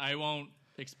I won't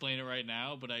explain it right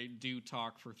now, but I do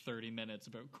talk for 30 minutes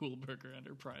about Cool Burger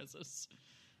Enterprises.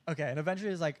 Okay, and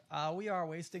eventually it's like, we are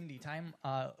wasting the time.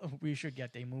 We should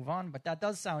get a move on. But that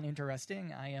does sound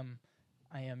interesting. I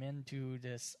am into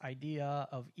this idea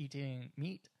of eating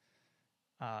meat,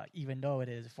 even though it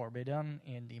is forbidden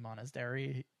in the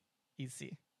monastery.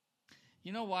 Easy.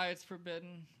 You know why it's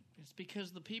forbidden? It's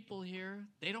because the people here,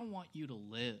 they don't want you to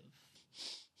live.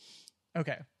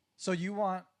 Okay, so you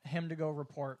want him to go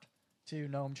report to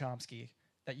Noam Chomsky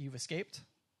that you've escaped?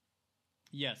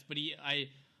 Yes, but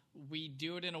we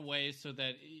do it in a way so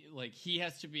that like he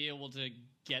has to be able to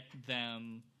get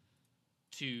them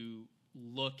to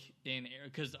look in air,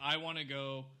 because I want to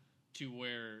go to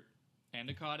where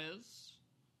Endicott is,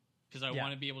 because I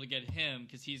want to be able to get him,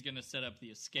 because he's going to set up the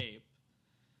escape.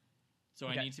 So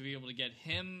Okay. I need to be able to get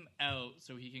him out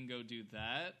so he can go do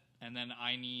that, and then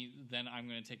I'm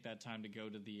going to take that time to go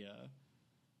to the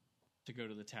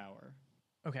tower.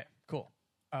 Okay, cool.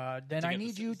 Then To I get the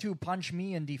need you sis- to punch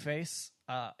me in the face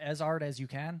as hard as you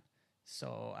can,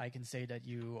 so I can say that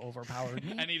you overpowered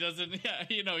me. And he doesn't. Yeah,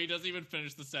 he doesn't even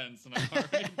finish the sentence, and I've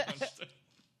already punched him.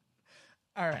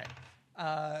 All right.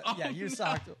 Yeah, you no.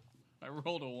 sucked. I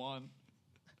rolled a 1.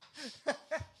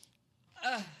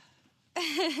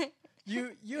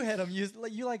 You hit him.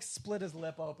 You like split his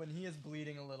lip open. He is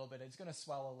bleeding a little bit. It's gonna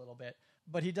swell a little bit,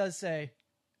 but he does say,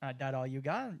 "That all you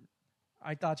got?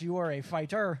 I thought you were a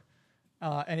fighter."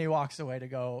 And he walks away to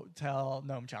go tell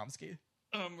Noam Chomsky.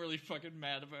 I'm really fucking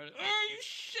mad about it. Oh, you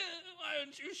shit! Why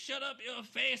don't you shut up your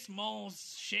face, mon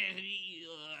chéri?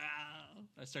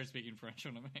 I start speaking French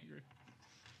when I'm angry.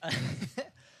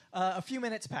 A few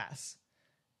minutes pass,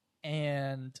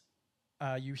 and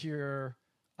you hear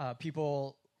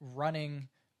people running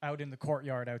out in the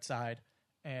courtyard outside,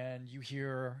 and you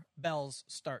hear bells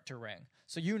start to ring.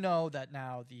 So you know that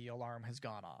now the alarm has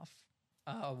gone off.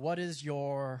 What's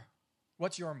your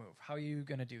move? How are you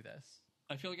going to do this?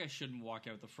 I feel like I shouldn't walk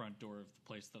out the front door of the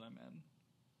place that I'm in.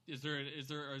 Is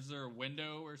there a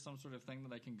window or some sort of thing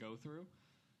that I can go through?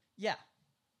 Yeah,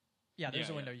 there's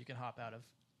Yeah, a window yeah. you can hop out of.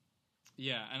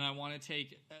 Yeah, and I want to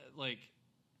take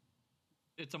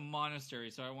it's a monastery,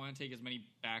 so I want to take as many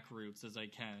back routes as I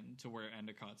can to where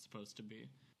Endicott's supposed to be.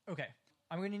 Okay,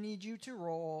 I'm going to need you to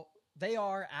roll. They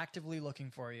are actively looking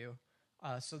for you,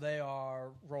 so they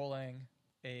are rolling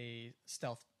a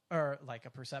stealth or like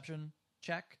a perception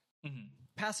check. Mm-hmm.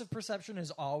 Passive perception is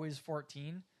always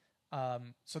 14,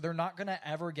 so they're not going to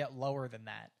ever get lower than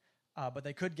that, but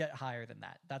they could get higher than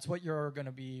that. That's what you're going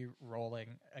to be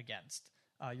rolling against.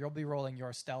 You'll be rolling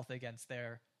your stealth against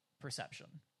their perception.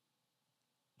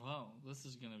 Wow, this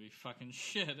is gonna be fucking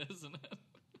shit, isn't it?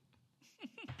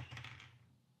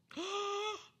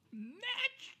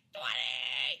 Natch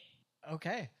 20!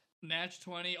 Okay. Natch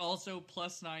 20, also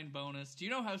 +9 bonus. Do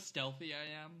you know how stealthy I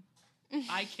am?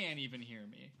 I can't even hear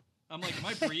me. I'm like, am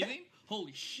I breathing?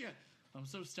 Holy shit. I'm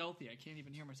so stealthy, I can't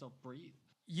even hear myself breathe.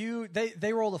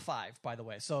 They rolled a 5, by the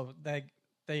way, so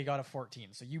they got a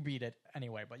 14, so you beat it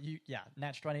anyway. But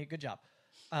Natch 20, good job.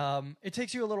 It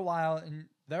takes you a little while, and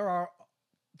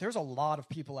there's a lot of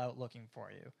people out looking for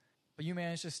you, but you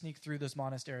managed to sneak through this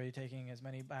monastery, taking as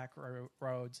many back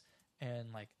roads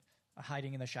and like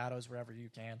hiding in the shadows wherever you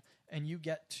can, and you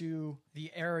get to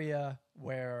the area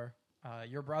where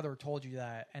your brother told you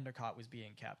that Endicott was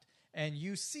being kept, and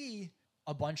you see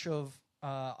a bunch of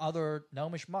other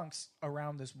gnomish monks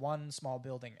around this one small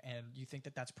building, and you think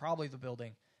that that's probably the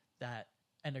building that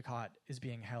Endicott is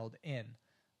being held in.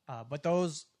 But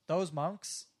those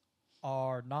monks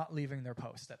are not leaving their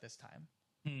post at this time.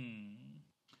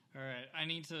 All right, I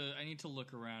need to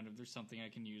look around if there's something I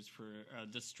can use for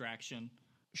distraction.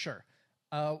 Sure.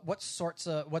 What sort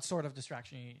of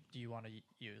distraction do you want to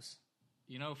use?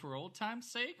 You know, for old time's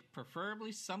sake,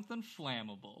 preferably something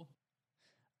flammable.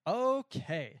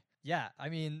 Okay. Yeah, I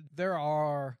mean, there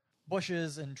are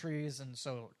bushes and trees and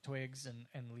so twigs and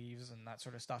leaves and that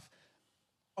sort of stuff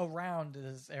around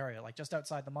this area, like just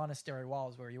outside the monastery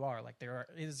walls where you are. Like there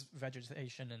is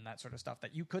vegetation and that sort of stuff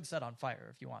that you could set on fire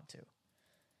if you want to.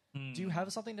 Do you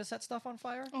have something to set stuff on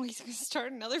fire? Oh, he's gonna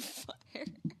start another fire.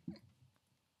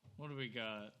 What do we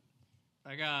got?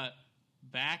 I got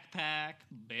backpack,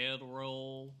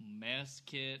 bedroll, mess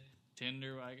kit,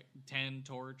 tinder, 10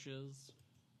 torches,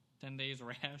 10 days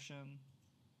ration,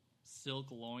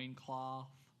 silk loincloth.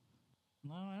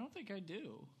 No, I don't think I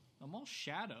do. I'm all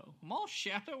shadow. I'm all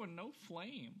shadow and no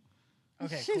flame.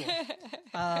 Okay, cool.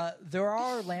 There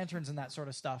are lanterns and that sort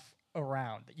of stuff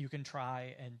around that you can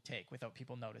try and take without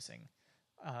people noticing.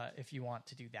 if you want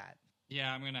to do that.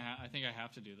 Yeah, I'm gonna. I think I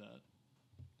have to do that.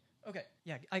 Okay,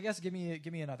 yeah, I guess give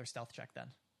me another stealth check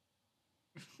then.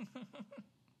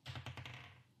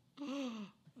 All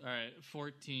right,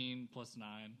 14 plus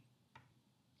 9.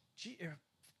 Gee,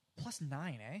 plus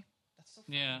 9, eh? That's so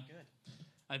fucking Yeah. good.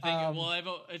 I think.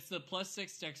 It's the plus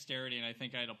 6 dexterity, and I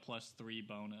think I had a plus 3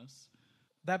 bonus.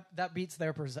 That beats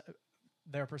their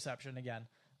perception again.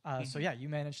 So yeah, you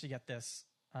managed to get this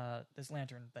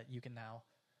lantern that you can now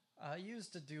use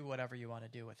to do whatever you want to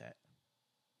do with it.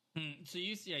 So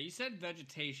you said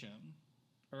vegetation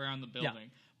around the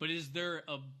building, but is there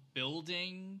a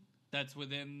building that's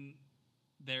within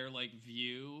their like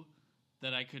view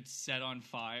that I could set on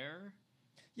fire?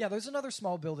 Yeah, there's another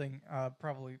small building,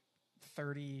 probably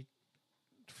 30,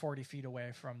 40 feet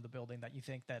away from the building that you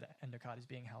think that Endicott is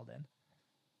being held in.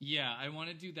 Yeah, I want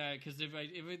to do that because if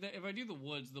I do the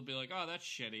woods, they'll be like, "Oh, that's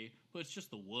shitty," but it's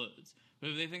just the woods. But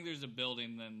if they think there's a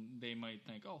building, then they might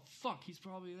think, "Oh, fuck, he's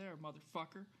probably there,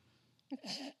 motherfucker."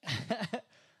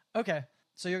 Okay,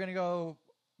 so you're gonna go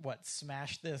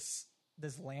smash this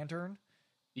lantern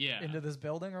into this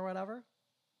building or whatever?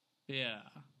 Yeah,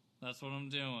 that's what I'm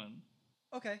doing.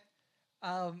 Okay,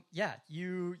 yeah,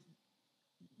 you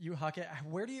huck it.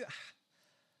 Where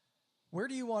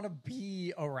do you want to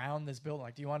be around this building?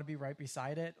 Like, do you want to be right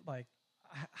beside it? Like,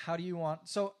 how do you want?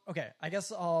 So, okay, I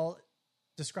guess I'll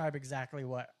describe exactly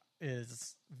what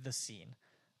is the scene.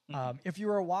 If you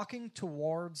were walking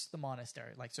towards the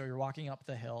monastery, like, so you're walking up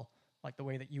the hill, like the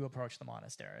way that you approach the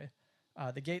monastery,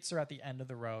 the gates are at the end of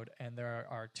the road, and there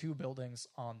are two buildings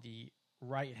on the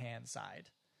right-hand side.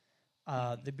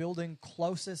 The building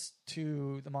closest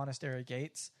to the monastery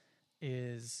gates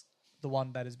is the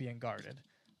one that is being guarded.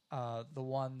 The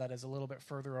one that is a little bit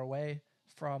further away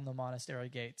from the monastery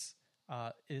gates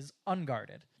is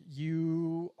unguarded.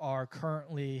 You are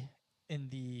currently in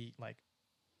the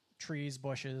trees,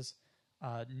 bushes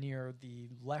near the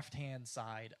left-hand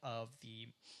side of the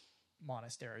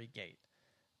monastery gate.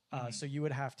 So you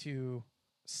would have to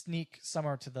sneak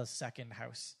somewhere to the second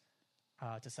house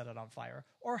to set it on fire,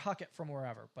 or huck it from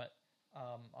wherever. But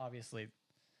obviously,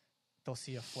 they'll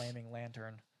see a flaming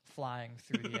lantern flying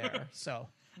through the air. So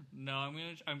no, I'm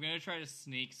gonna try to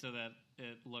sneak so that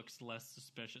it looks less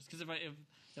suspicious. Because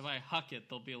if I huck it,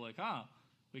 they'll be like, "Oh,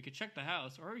 we could check the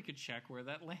house, or we could check where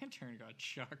that lantern got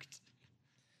chucked."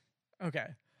 Okay.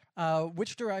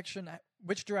 Which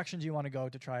direction do you want to go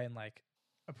to try and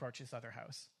approach this other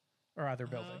house or other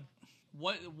building?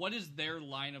 What is their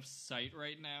line of sight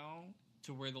right now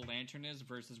to where the lantern is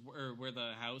versus where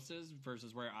the house is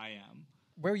versus where I am?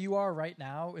 Where you are right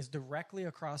now is directly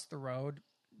across the road,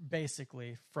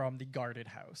 basically from the guarded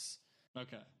house.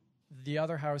 Okay. The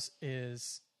other house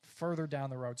is further down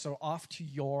the road, so off to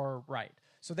your right.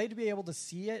 So they'd be able to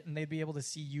see it, and they'd be able to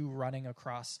see you running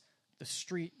across the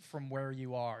street from where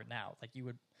you are now. Like, you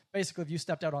would basically, if you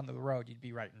stepped out onto the road, you'd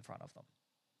be right in front of them.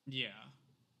 Yeah.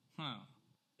 Huh.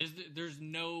 There's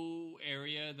no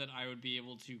area that I would be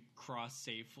able to cross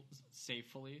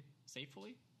safely?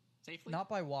 Not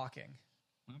by walking.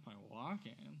 Not by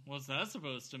walking. What's that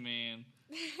supposed to mean?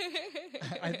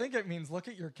 I think it means look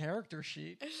at your character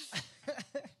sheet.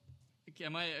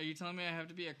 Are you telling me I have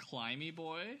to be a climby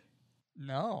boy?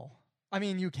 No. I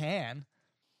mean, you can.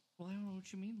 Well, I don't know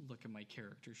what you mean, look at my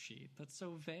character sheet. That's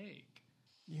so vague.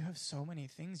 You have so many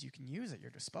things you can use at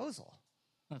your disposal.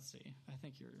 Let's see. I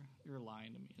think you're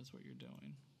lying to me is what you're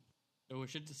doing. Oh, I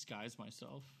should disguise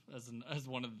myself as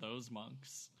one of those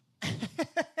monks.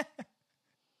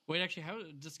 Wait, actually, how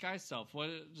disguise self? What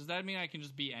does that mean? I can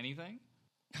just be anything?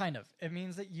 Kind of. It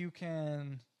means that you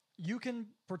can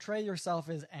portray yourself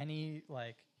as any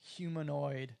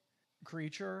humanoid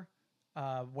creature,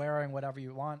 wearing whatever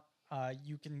you want.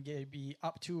 You can be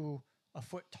up to a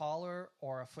foot taller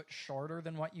or a foot shorter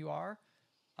than what you are.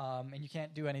 And you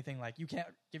can't do anything you can't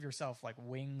give yourself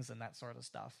wings and that sort of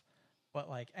stuff. But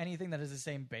anything that is the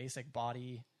same basic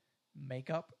body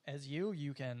makeup as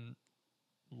you can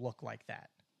look like that.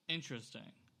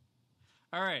 Interesting.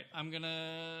 All right,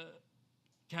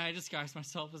 can I disguise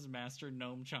myself as Master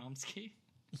Noam Chomsky?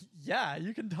 Yeah,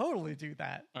 you can totally do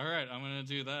that. All right, I'm gonna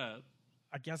do that.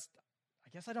 I guess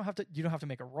I don't have to. You don't have to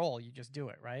make a roll. You just do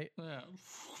it, right? Yeah.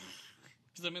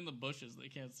 Because I'm in the bushes, they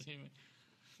can't see me.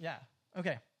 Yeah.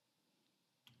 Okay.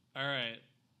 All right.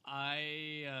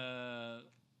 I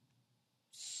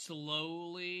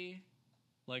slowly,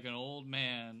 like an old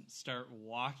man, start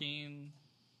walking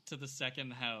to the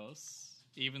second house,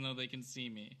 even though they can see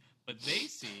me. But they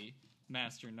see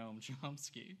Master Noam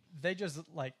Chomsky. They just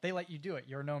they let you do it.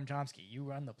 You're Noam Chomsky. You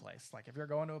run the place. If you're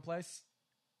going to a place,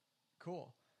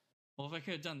 cool. Well, if I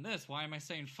could have done this, why am I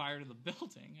saying fire to the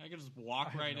building? I could just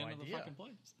walk right no into the idea. fucking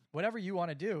place. Whatever you want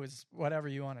to do is whatever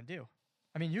you want to do.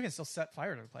 I mean, you can still set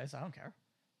fire to the place. I don't care.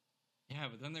 Yeah,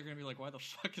 but then they're going to be like, why the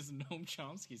fuck is Noam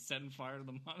Chomsky setting fire to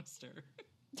the monastery?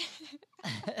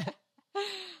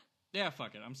 Yeah,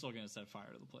 fuck it. I'm still going to set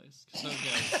fire to the place. 'Cause those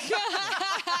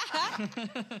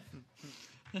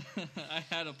guys... I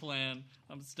had a plan.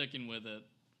 I'm sticking with it.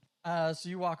 So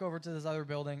you walk over to this other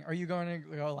building. Are you going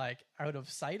to go like out of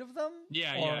sight of them?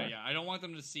 Yeah, Or- yeah. I don't want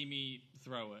them to see me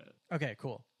throw it. Okay,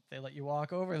 cool. They let you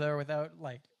walk over there without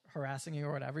like harassing you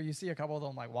or whatever. You see a couple of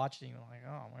them like watching you, like,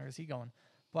 oh, where is he going?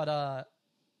 But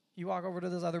you walk over to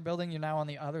this other building. You're now on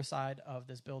the other side of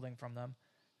this building from them,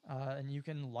 and you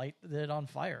can light it on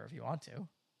fire if you want to.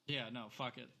 Yeah, no,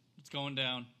 fuck it. It's going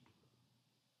down.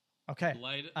 Okay.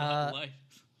 Light it. Uh, light.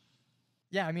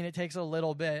 Yeah, I mean it takes a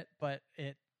little bit, but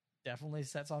it definitely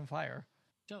sets on fire.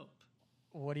 Dope.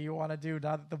 What do you want to do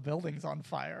now that the building's on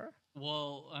fire?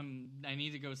 Well, I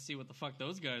need to go see what the fuck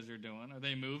those guys are doing. Are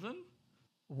they moving?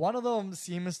 One of them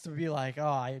seems to be like, oh,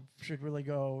 I should really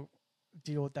go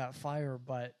deal with that fire,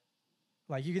 but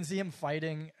like you can see him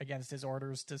fighting against his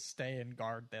orders to stay and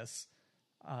guard this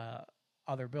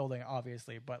other building,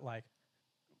 obviously, but like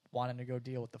wanting to go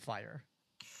deal with the fire.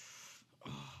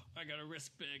 I gotta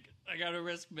risk big. I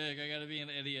gotta be an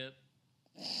idiot.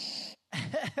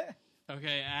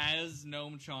 Okay, as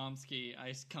Noam Chomsky,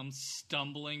 I come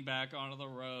stumbling back onto the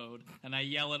road, and I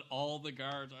yell at all the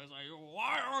guards. I was like,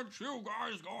 why aren't you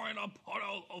guys going to put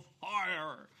out a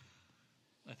fire?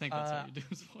 I think that's how you do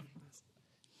his voice.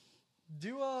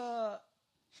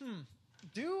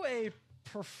 Do a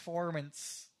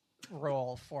performance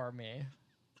roll for me.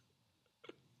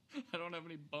 I don't have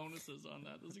any bonuses on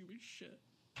that. This is gonna be shit.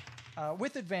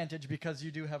 With advantage because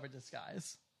you do have a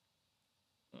disguise.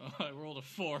 I rolled a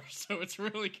 4, so it's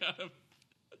really kind of...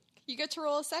 You get to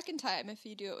roll a second time if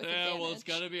you do it with advantage. well, it's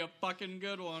gotta be a fucking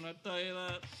good one, I tell you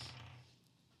that.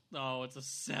 Oh, it's a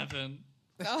 7.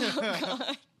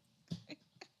 Oh,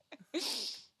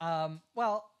 God.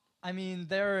 Well, I mean,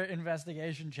 their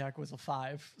investigation check was a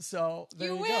 5, so there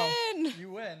you, You go. win!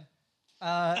 You win.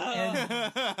 And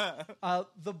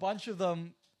the bunch of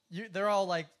them, they're all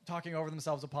like talking over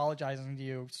themselves, apologizing to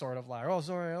you, sort of like, "Oh,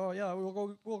 sorry. Oh, yeah,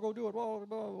 we'll go do it.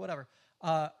 Whatever."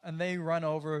 And they run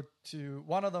over to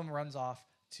one of them runs off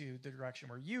to the direction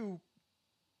where you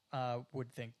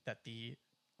would think that the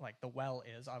well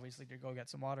is, obviously to go get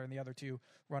some water, and the other two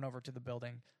run over to the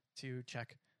building to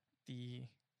check the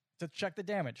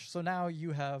damage. So now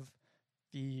you have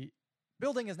the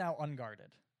building is now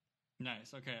unguarded.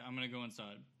 Nice, okay, I'm gonna go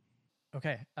inside.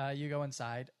 Okay, you go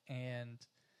inside, and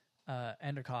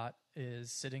Endicott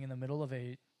is sitting in the middle of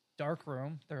a dark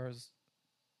room. There's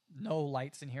no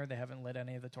lights in here. They haven't lit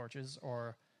any of the torches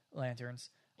or lanterns,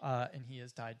 and he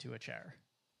is tied to a chair.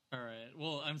 All right.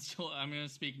 Well, I'm going to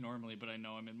speak normally, but I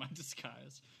know I'm in my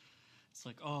disguise. It's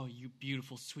like, oh, you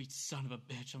beautiful, sweet son of a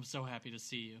bitch. I'm so happy to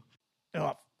see you.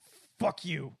 Oh, fuck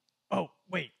you. Oh,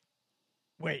 wait.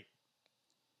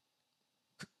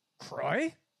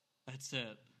 Croy? That's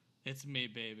it. It's me,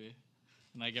 baby.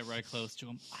 And I get right close to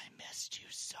him. I missed you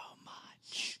so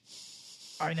much.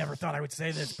 I never thought I would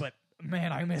say this, but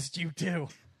man, I missed you too.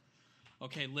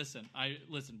 Okay, listen.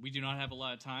 We do not have a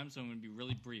lot of time, so I'm going to be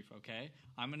really brief, okay?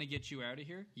 I'm going to get you out of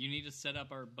here. You need to set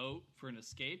up our boat for an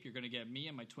escape. You're going to get me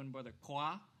and my twin brother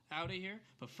Kwa out of here.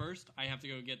 But first, I have to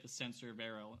go get the sensor of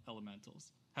air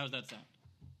elementals. How's that sound?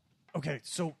 Okay,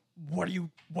 so what do you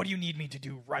need me to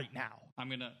do right now? I'm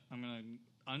gonna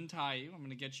untie you. I'm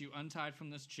gonna get you untied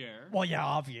from this chair. Well, yeah,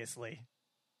 obviously.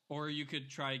 Or you could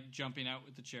try jumping out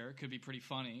with the chair. It could be pretty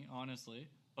funny, honestly.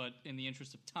 But in the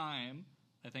interest of time,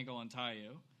 I think I'll untie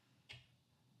you.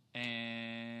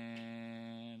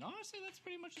 And honestly, that's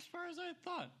pretty much as far as I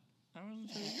thought.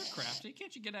 You're crafty.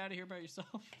 Can't you get out of here by yourself?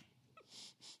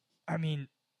 I mean,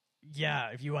 yeah,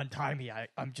 if you untie me,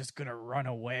 I'm just gonna run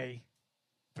away,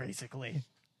 basically.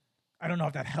 I don't know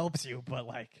if that helps you, but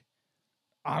like,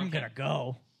 I'm gonna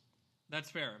go. That's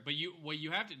fair. But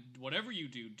whatever you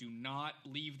do, do not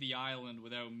leave the island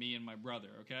without me and my brother,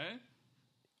 okay?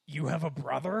 You have a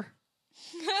brother?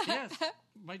 Yes,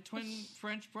 my twin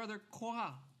French brother,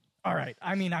 Kwa. All right.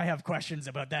 I mean, I have questions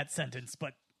about that sentence,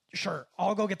 but sure,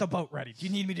 I'll go get the boat ready. Do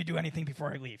you need me to do anything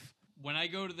before I leave? When I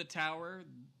go to the tower,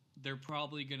 they're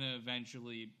probably going to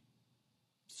eventually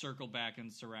circle back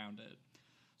and surround it.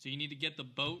 So you need to get the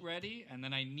boat ready, and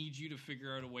then I need you to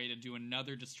figure out a way to do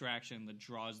another distraction that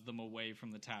draws them away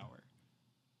from the tower.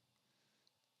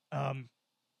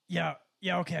 Yeah,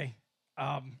 okay.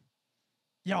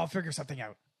 Yeah, I'll figure something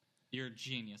out. You're a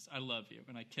genius. I love you.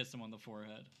 And I kiss him on the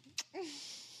forehead.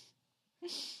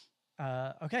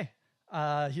 Okay.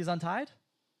 He's untied?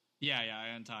 Yeah, I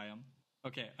untie him.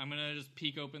 Okay, I'm gonna just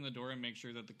peek open the door and make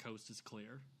sure that the coast is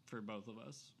clear for both of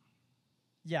us.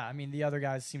 Yeah, I mean, the other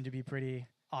guys seem to be pretty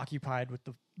occupied with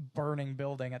the burning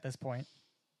building at this point.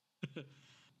 All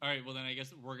right, well then I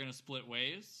guess we're gonna split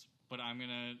ways, but I'm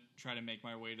gonna try to make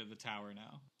my way to the tower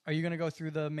now. Are you going to go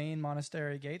through the main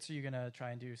monastery gates, or are you going to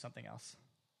try and do something else?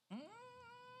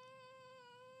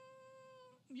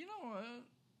 You know what?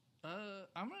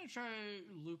 I'm gonna try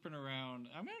looping around.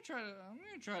 I'm gonna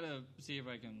try to see if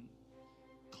I can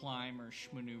climb or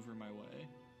maneuver my way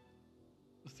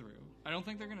through. I don't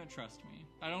think they're gonna trust me.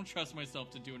 I don't trust myself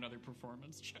to do another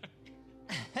performance check.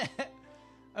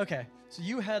 Okay, so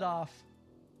you head off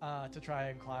to try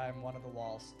and climb one of the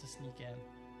walls to sneak in,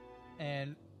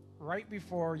 and right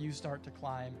before you start to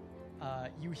climb,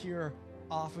 you hear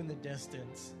off in the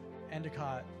distance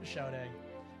Endicott shouting,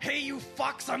 "Hey, you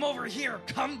fucks! I'm over here!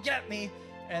 Come get me!"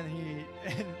 And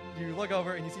you look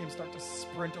over and you see him start to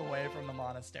sprint away from the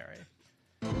monastery.